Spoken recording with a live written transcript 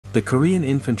The Korean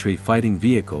Infantry Fighting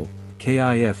Vehicle,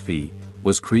 KIFV,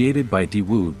 was created by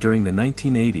Daewoo during the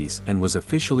 1980s and was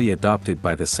officially adopted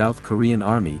by the South Korean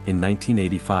Army in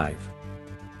 1985.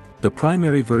 The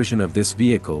primary version of this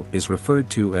vehicle is referred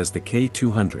to as the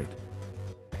K200.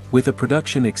 With a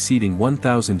production exceeding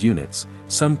 1,000 units,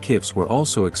 some KIFVs were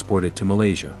also exported to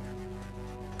Malaysia.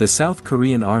 The South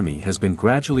Korean Army has been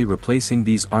gradually replacing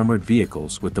these armored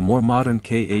vehicles with the more modern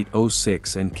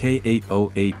K806 and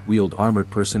K808 wheeled armored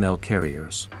personnel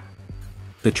carriers.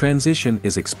 The transition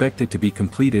is expected to be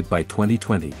completed by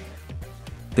 2020.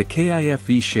 The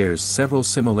KIFV shares several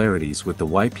similarities with the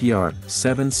YPR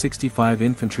 765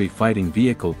 infantry fighting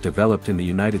vehicle developed in the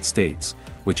United States,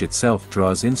 which itself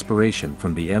draws inspiration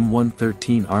from the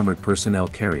M113 armored personnel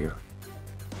carrier.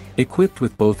 Equipped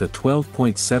with both a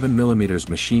 12.7mm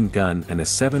machine gun and a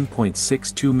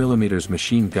 7.62mm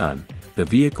machine gun, the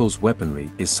vehicle's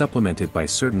weaponry is supplemented by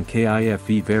certain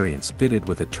KIFV variants fitted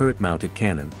with a turret-mounted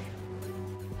cannon.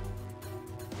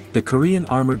 The Korean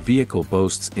armored vehicle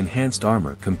boasts enhanced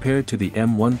armor compared to the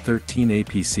M113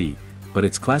 APC, but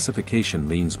its classification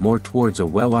leans more towards a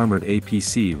well-armored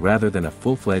APC rather than a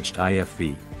full-fledged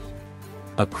IFV.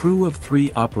 A crew of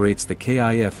 3 operates the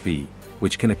KIFV,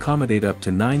 which can accommodate up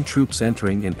to 9 troops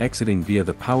entering and exiting via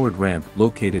the powered ramp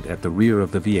located at the rear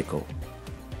of the vehicle.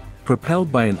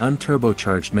 Propelled by an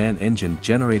unturbocharged MAN engine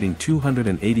generating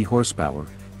 280 horsepower,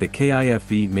 the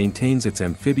KIFV maintains its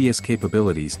amphibious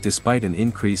capabilities despite an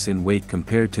increase in weight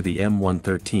compared to the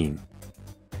M113.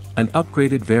 An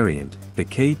upgraded variant, the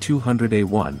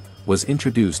K200A1, was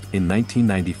introduced in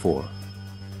 1994.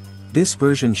 This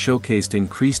version showcased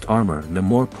increased armor and a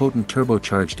more potent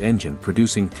turbocharged engine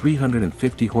producing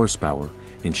 350 horsepower,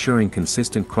 ensuring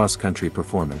consistent cross-country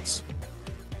performance.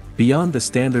 Beyond the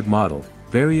standard model,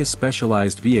 various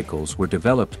specialized vehicles were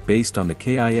developed based on the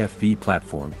KIFV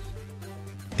platform.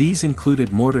 These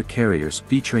included mortar carriers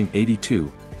featuring 82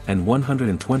 and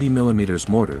 120mm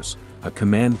mortars, a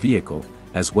command vehicle,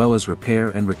 as well as repair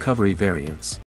and recovery variants.